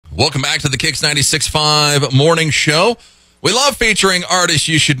Welcome back to the KIX 96.5 morning show. We love featuring artists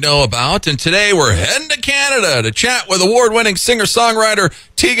you should know about, and today we're heading to Canada to chat with award-winning singer-songwriter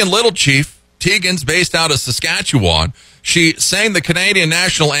Teagan Littlechief. Teagan's based out of Saskatchewan. She sang the Canadian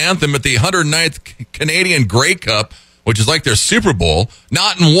National Anthem at the 109th Canadian Grey Cup, which is like their Super Bowl,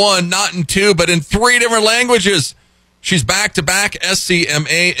 not in one, not in two, but in 3 different languages. She's back-to-back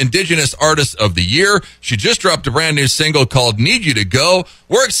SCMA Indigenous Artist of the Year. She just dropped a brand new single called Need You to Go.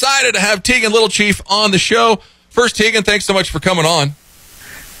 We're excited to have Teagan Littlechief on the show. First, Teagan, thanks so much for coming on.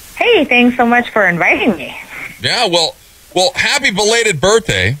 Hey, thanks so much for inviting me. Yeah, well, happy belated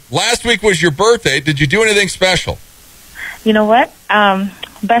birthday. Last week was your birthday. Did you do anything special? You know what?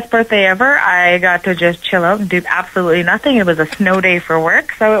 Best birthday ever. I got to just chill out and do absolutely nothing. It was a snow day for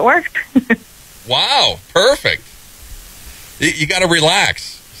work, so it worked. Wow, perfect. You got to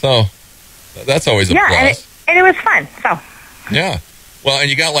relax. So that's always a plus. And it was fun. So yeah. Well, and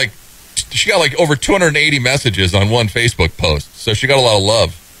she got like over 280 messages on one Facebook post. So she got a lot of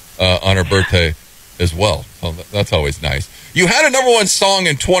love on her birthday as well. So that's always nice. You had a #1 song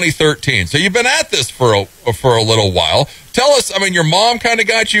in 2013. So you've been at this for a little while. Tell us, I mean, your mom kind of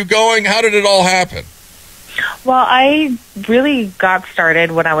got you going. How did it all happen? Well, I really got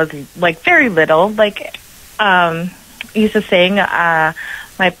started when I was like very little. Like, used to sing. My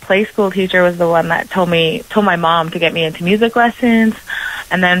play school teacher was the one that told my mom to get me into music lessons.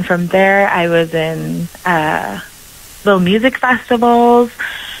 And then from there, I was in little music festivals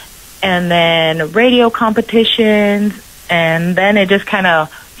and then radio competitions. And then it just kind of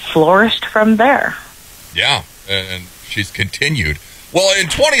flourished from there. Yeah, and she's continued. Well, in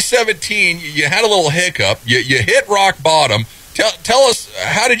 2017, you had a little hiccup. You hit rock bottom. Tell us,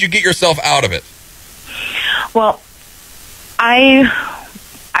 how did you get yourself out of it? Well, I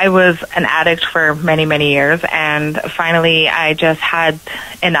was an addict for many, many years, and finally I just had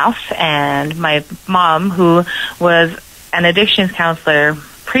enough. And my mom, who was an addictions counselor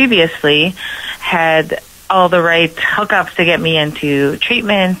previously, had all the right hookups to get me into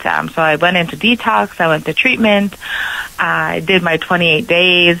treatment. So I went into detox. I went to treatment. I did my 28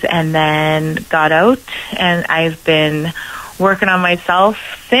 days and then got out. And I've been working on myself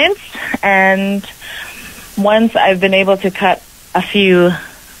since. And once I've been able to cut a few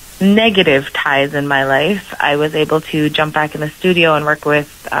negative ties in my life, I was able to jump back in the studio and work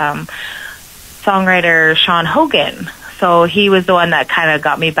with songwriter Sean Hogan. So he was the one that kind of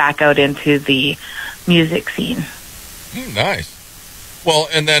got me back out into the music scene. Nice. Well,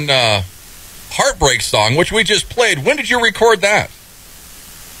 and then Heartbreak Song, which we just played. When did you record that?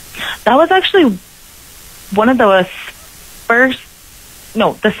 That was actually one of the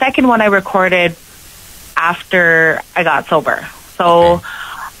the second one I recorded after I got sober. So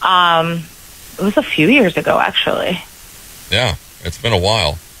it was a few years ago, actually. Yeah, it's been a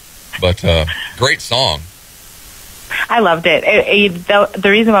while, but great song. I loved it. The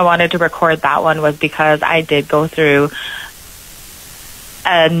reason I wanted to record that one was because I did go through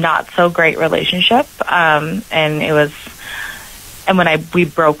a not so great relationship, and when we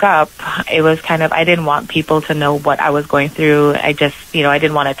broke up, it was kind of, I didn't want people to know what I was going through. I just, I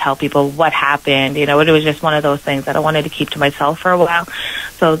didn't want to tell people what happened. It was just one of those things that I wanted to keep to myself for a while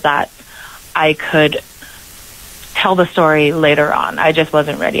so that I could tell the story later on. I just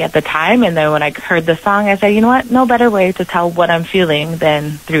wasn't ready at the time. And then when I heard the song, I said, you know what? No better way to tell what I'm feeling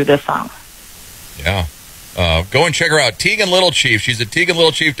than through this song. Yeah. Go and check her out. Teagan Littlechief. She's at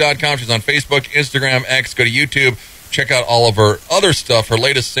TeaganLittlechief.com. She's on Facebook, Instagram, X. Go to YouTube. Check out all of her other stuff. Her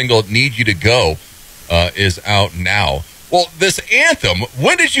latest single, Need You to Go, is out now. Well, this anthem,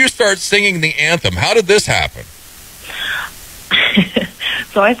 when did you start singing the anthem? How did this happen?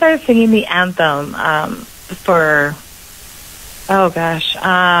 So I started singing the anthem for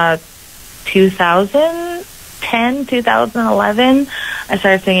 2010, 2011. I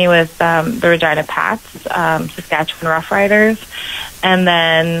started singing with the Regina Pats, Saskatchewan Rough Riders. And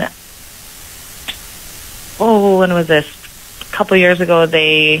then, when was this? A couple years ago,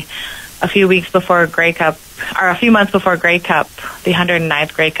 a few months before Grey Cup, the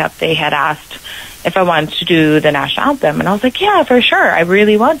 109th Grey Cup, they had asked if I wanted to do the national anthem. And I was like, yeah, for sure. I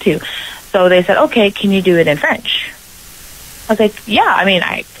really want to. So they said, okay, can you do it in French? I was like, yeah. I mean,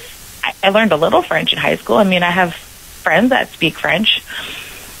 I learned a little French in high school. I mean, I have friends that speak French.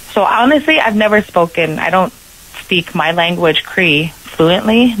 So honestly, I've never spoken. I don't speak my language Cree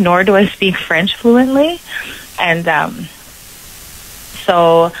fluently, nor do I speak French fluently. And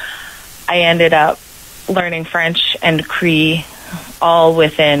so I ended up learning French and Cree all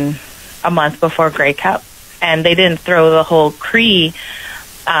within a month before Grey Cup. And they didn't throw the whole Cree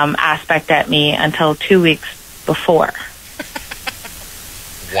aspect at me until 2 weeks before.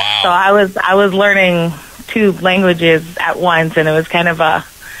 Wow. So I was learning 2 languages at once, and it was kind of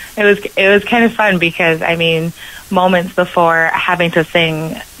fun because, I mean, moments before having to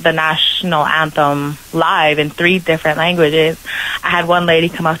sing the national anthem live in 3 different languages, I had one lady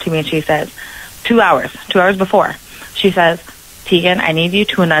come up to me and she says, 2 hours before, she says, Teagan, I need you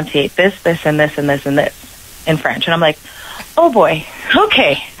to enunciate this, this, and this, and this, and this in French. And I'm like, oh boy,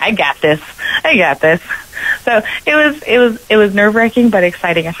 okay, I got this. So it was nerve-wracking but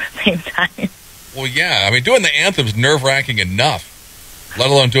exciting at the same time. Well, yeah, I mean, doing the anthem's nerve-wracking enough, let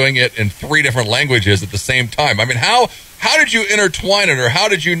alone doing it in 3 different languages at the same time. I mean, how did you intertwine it, or how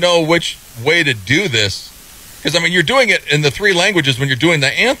did you know which way to do this? Because, I mean, you're doing it in the 3 languages when you're doing the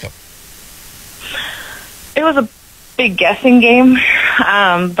anthem. It was a big guessing game,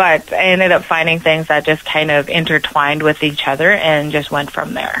 but I ended up finding things that just kind of intertwined with each other and just went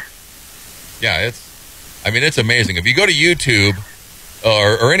from there. Yeah, it's amazing. If you go to YouTube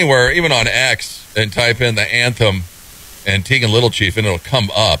or anywhere, even on X, and type in the anthem and Teagan Littlechief, and it'll come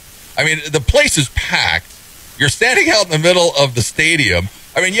up. I mean, the place is packed. You're standing out in the middle of the stadium.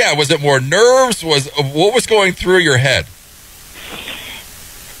 I mean, yeah, was it more nerves? What was going through your head?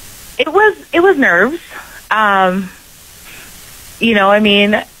 It was nerves. You know, I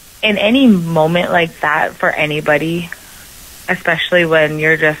mean, in any moment like that for anybody, especially when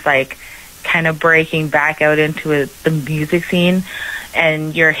you're just like kind of breaking back out into the music scene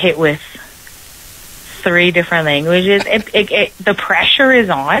and you're hit with 3 different languages, the pressure is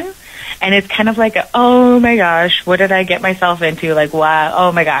on, and it's kind of like, oh my gosh, what did I get myself into? Like, wow,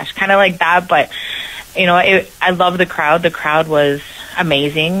 oh my gosh, kind of like that. But, you know, I love the crowd. The crowd was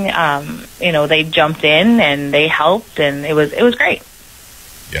amazing. You know, they jumped in and they helped, and it was great.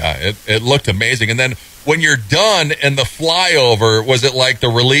 Yeah, it looked amazing. And then when you're done and the flyover, was it like the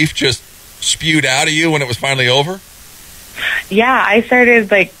relief just spewed out of you when it was finally over? Yeah, I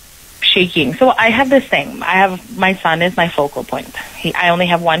started like shaking. So I have this thing. My son is my focal point. I only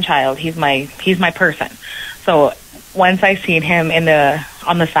have one child. He's my person. So once I seen him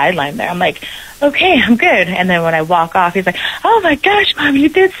on the sideline there, I'm like, okay, I'm good. And then when I walk off, he's like, oh my gosh, Mom, you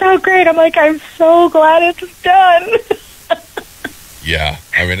did so great. I'm like, I'm so glad it's done. Yeah,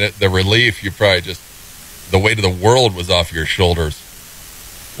 I mean, the relief, you probably the weight of the world was off your shoulders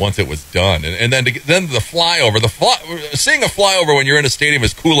once it was done. And then the flyover, seeing a flyover when you're in a stadium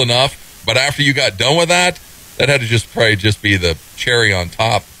is cool enough, but after you got done with that had to probably be the cherry on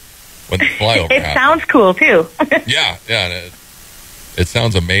top when the flyover It happened. Sounds cool, too. Yeah, it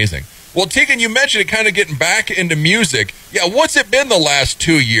sounds amazing. Well, Teagan, you mentioned it kind of getting back into music. Yeah, what's it been the last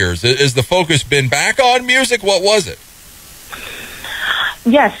 2 years? Has the focus been back on music? What was it?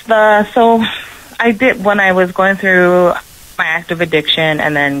 Yes, so I did, when I was going through my active addiction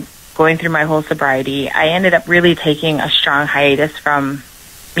and then going through my whole sobriety, I ended up really taking a strong hiatus from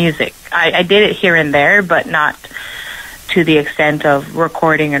music. I did it here and there, but not to the extent of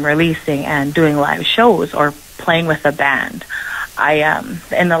recording and releasing and doing live shows or playing with a band.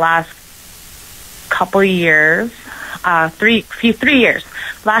 In the last couple years, 3 years,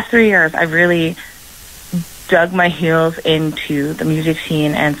 last 3 years, I really dug my heels into the music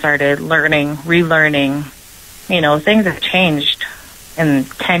scene and started relearning. You know, things have changed in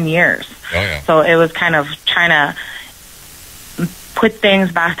 10 years. Oh, yeah. So it was kind of trying to put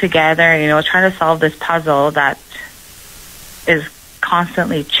things back together and, you know, trying to solve this puzzle that is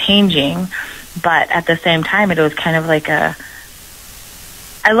constantly changing. But at the same time, it was kind of like I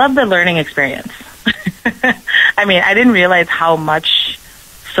love the learning experience. I mean, I didn't realize how much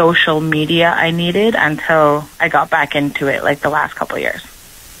social media I needed until I got back into it like the last couple of years.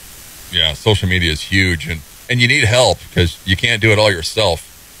 Yeah, social media is huge, and you need help because you can't do it all yourself.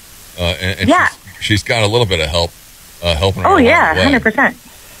 And yeah. she's got a little bit of help helping her. Oh, yeah,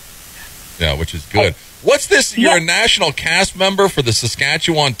 100%. Yeah, which is good. What's this? You're a national cast member for the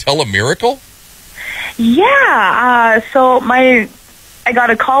Saskatchewan Telemiracle? Yeah, so I got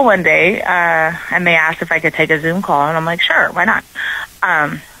a call one day, and they asked if I could take a Zoom call, and I'm like, sure, why not?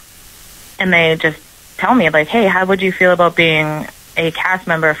 And they just tell me, like, hey, how would you feel about being a cast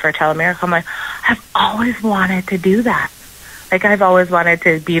member for Telemiracle? I'm like, I've always wanted to do that. Like, I've always wanted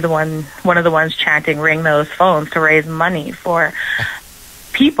to be one of the ones chanting, ring those phones to raise money for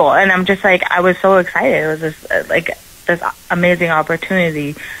people. And I'm just like, I was so excited. It was just like this amazing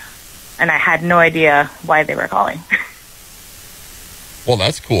opportunity, and I had no idea why they were calling. Well,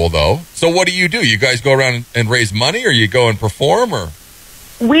 that's cool, though. So what do? You guys go around and raise money, or you go and perform, or?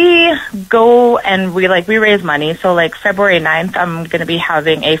 We go and we raise money. So like February 9th, I'm going to be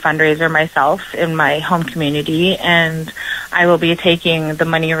having a fundraiser myself in my home community, and I will be taking the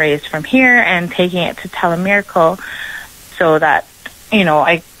money raised from here and taking it to Telemiracle so that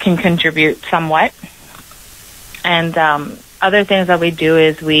I can contribute somewhat. And other things that we do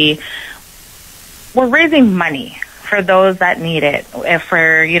is we're raising money for those that need it, if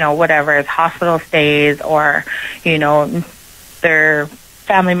for, whatever, it's hospital stays or, their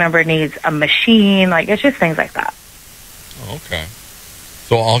family member needs a machine. Like, it's just things like that. Okay.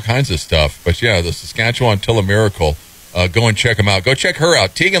 So all kinds of stuff. But, yeah, the Saskatchewan Tele-Miracle, go and check them out. Go check her out.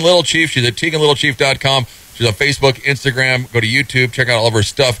 Teagan Littlechief. She's at TeaganLittlechief.com. She's on Facebook, Instagram. Go to YouTube. Check out all of her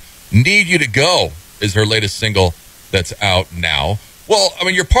stuff. Need You to Go is her latest single that's out now. Well, I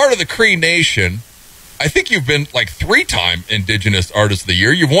mean, you're part of the Cree Nation. I think you've been like 3-time Indigenous Artist of the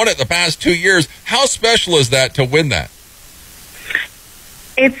Year. You've won it the past 2 years. How special is that to win that?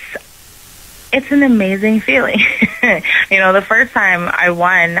 It's an amazing feeling. The first time I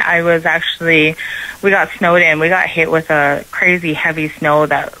won, we got snowed in. We got hit with a crazy heavy snow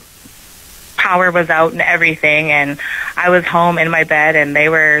that power was out and everything. And I was home in my bed and they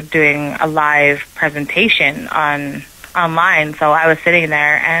were doing a live presentation online. So I was sitting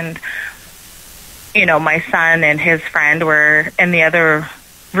there and my son and his friend were in the other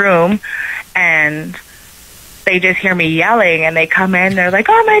room, and they just hear me yelling, and they come in, they're like,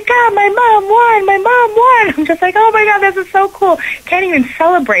 oh my God, my mom won. I'm just like, oh my God, this is so cool. Can't even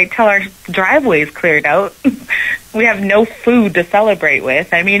celebrate till our driveway's cleared out. We have no food to celebrate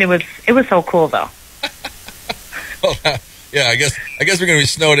with. I mean, it was so cool though. Well, yeah, I guess we're going to be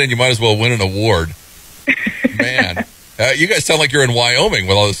snowed in. You might as well win an award. Man, you guys sound like you're in Wyoming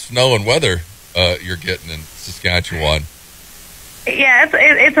with all the snow and weather you're getting in Saskatchewan. Yeah,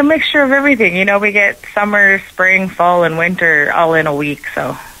 it's a mixture of everything. We get summer, spring, fall, and winter all in a week.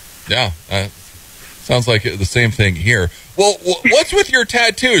 So yeah, sounds like the same thing here. Well, what's with your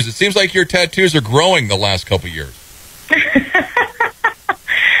tattoos? It seems like your tattoos are growing the last couple of years.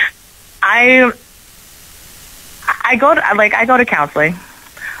 I go to counseling,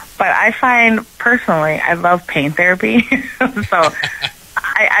 but I find personally I love pain therapy. So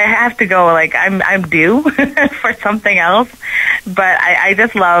I have to go, I'm due for something else, but I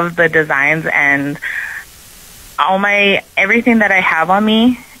just love the designs, and everything that I have on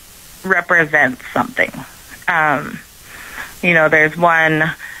me represents something. There's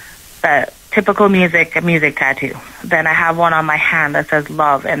one, that typical music tattoo. Then I have one on my hand that says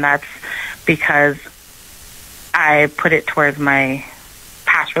love, and that's because I put it towards my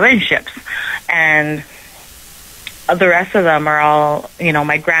past relationships. And the rest of them are all,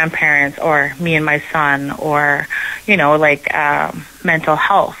 my grandparents or me and my son, or, mental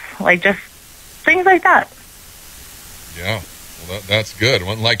health, just things like that. Yeah, well, that's good.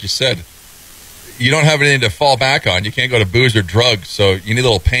 Well, like you said, you don't have anything to fall back on. You can't go to booze or drugs, so you need a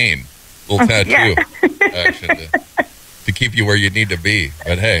little pain, a little tattoo action to keep you where you need to be.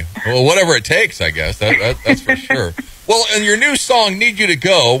 But hey, well, whatever it takes, I guess. That's for sure. Well, and your new song, Need You to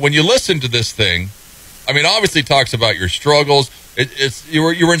Go, when you listen to this thing, I mean, obviously talks about your struggles. You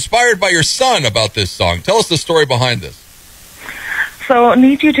were inspired by your son about this song. Tell us the story behind this. So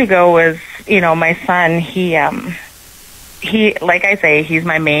Need You to Go was, my son, he, like I say, he's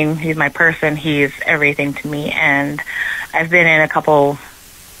my person. He's everything to me. And I've been in a couple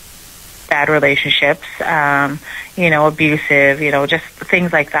bad relationships, abusive, just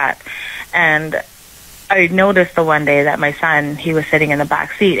things like that. And I noticed the one day that my son, he was sitting in the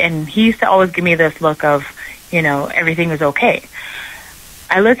back seat, and he used to always give me this look of, everything was okay.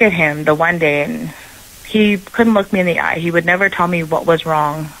 I look at him the one day, and he couldn't look me in the eye. He would never tell me what was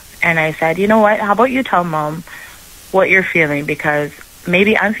wrong. And I said, you know what, how about you tell Mom what you're feeling, because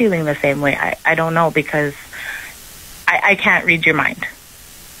maybe I'm feeling the same way. I don't know, because I can't read your mind.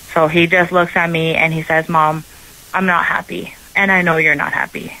 So he just looks at me and he says, Mom, I'm not happy, and I know you're not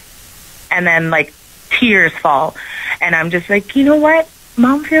happy. And then tears fall, and I'm just like, you know what,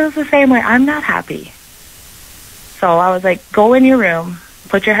 Mom feels the same way. I'm not happy. So I was like, go in your room,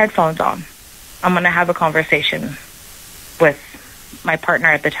 put your headphones on. I'm going to have a conversation with my partner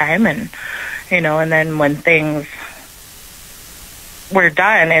at the time. And and then when things were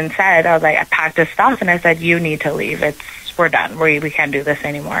done and said, I was like, I packed his stuff and I said, you need to leave. We're done. We can't do this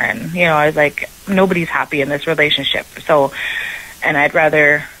anymore. And I was like, nobody's happy in this relationship. So, and I'd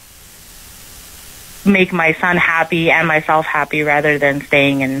rather make my son happy and myself happy rather than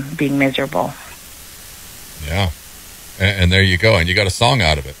staying and being miserable. Yeah. And there you go. And you got a song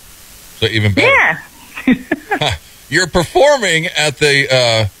out of it. So even better. Yeah. You're performing at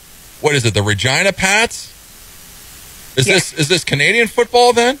the, what is it, the Regina Pats? Is this Canadian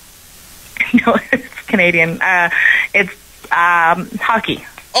football then? No, it's Canadian. It's hockey.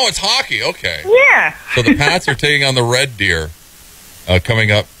 Oh, it's hockey. Okay. Yeah. So the Pats are taking on the Red Deer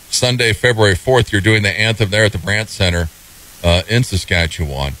coming up Sunday, February 4th. You're doing the anthem there at the Brandt Center. in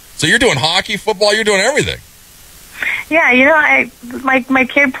Saskatchewan. So you're doing hockey, football, you're doing everything. Yeah, my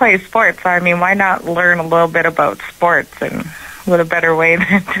kid plays sports, so I mean, why not learn a little bit about sports, and what a better way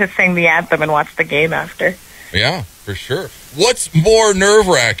than to sing the anthem and watch the game after. Yeah, for sure. What's more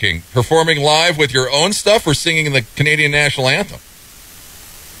nerve-wracking, performing live with your own stuff or singing the Canadian National Anthem?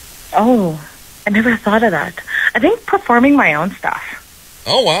 Oh, I never thought of that. I think performing my own stuff.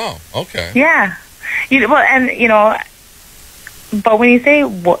 Oh, wow. Okay. Yeah. But when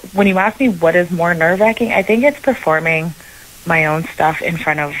you ask me what is more nerve-wracking, I think it's performing my own stuff in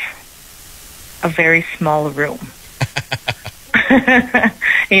front of a very small room.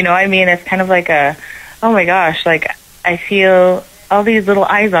 It's kind of like oh my gosh, like I feel all these little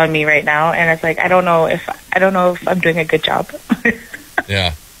eyes on me right now, and it's like I don't know if I'm doing a good job.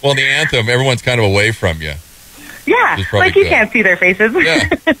 Yeah. Well, the anthem, everyone's kind of away from you. Yeah, like you can't see their faces. Yeah,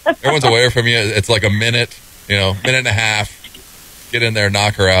 everyone's away from you. It's like a minute, minute and a half. Get in there,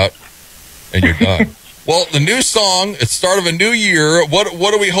 knock her out, and you're done. Well, the new song, it's start of a new year. What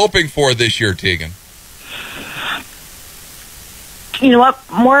are we hoping for this year, Teagan? You know what?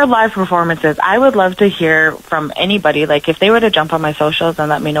 More live performances. I would love to hear from anybody. Like, if they were to jump on my socials and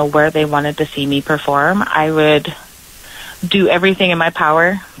let me know where they wanted to see me perform, I would do everything in my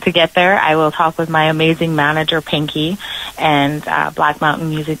power to get there. I will talk with my amazing manager, Pinky, and Black Mountain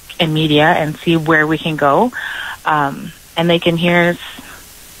Music and Media and see where we can go. And they can hear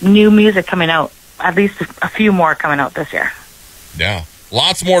new music coming out, at least a few more coming out this year. Yeah.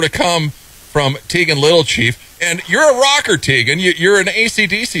 Lots more to come from Teagan Littlechief. And you're a rocker, Teagan. You're an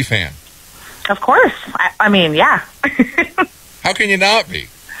AC/DC fan. Of course. I mean, yeah. How can you not be?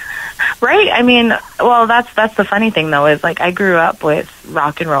 Right? I mean, well, that's the funny thing, though, is like I grew up with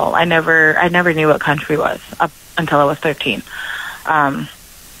rock and roll. I never knew what country was up until I was 13.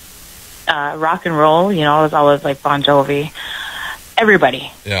 Rock and roll, I was always like Bon Jovi.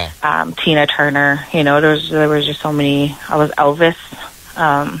 Everybody. Yeah. Tina Turner, there was just so many. I was Elvis.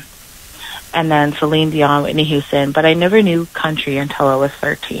 And then Celine Dion, Whitney Houston, but I never knew country until I was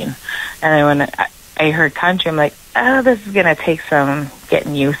 13. And then when I heard country, I'm like, oh, this is going to take some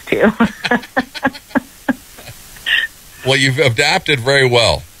getting used to. Well, you've adapted very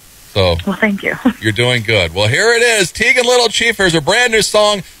well. So, well, thank you. You're doing good. Well, here it is. Teagan Littlechief. Here's a brand new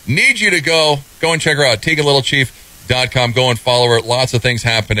song. Need you to go. Go and check her out. TeaganLittlechief.com. Go and follow her. Lots of things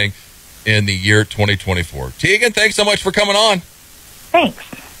happening in the year 2024. Teagan, thanks so much for coming on. Thanks.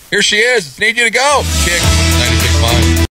 Here she is. Need you to go. KIX 96.5.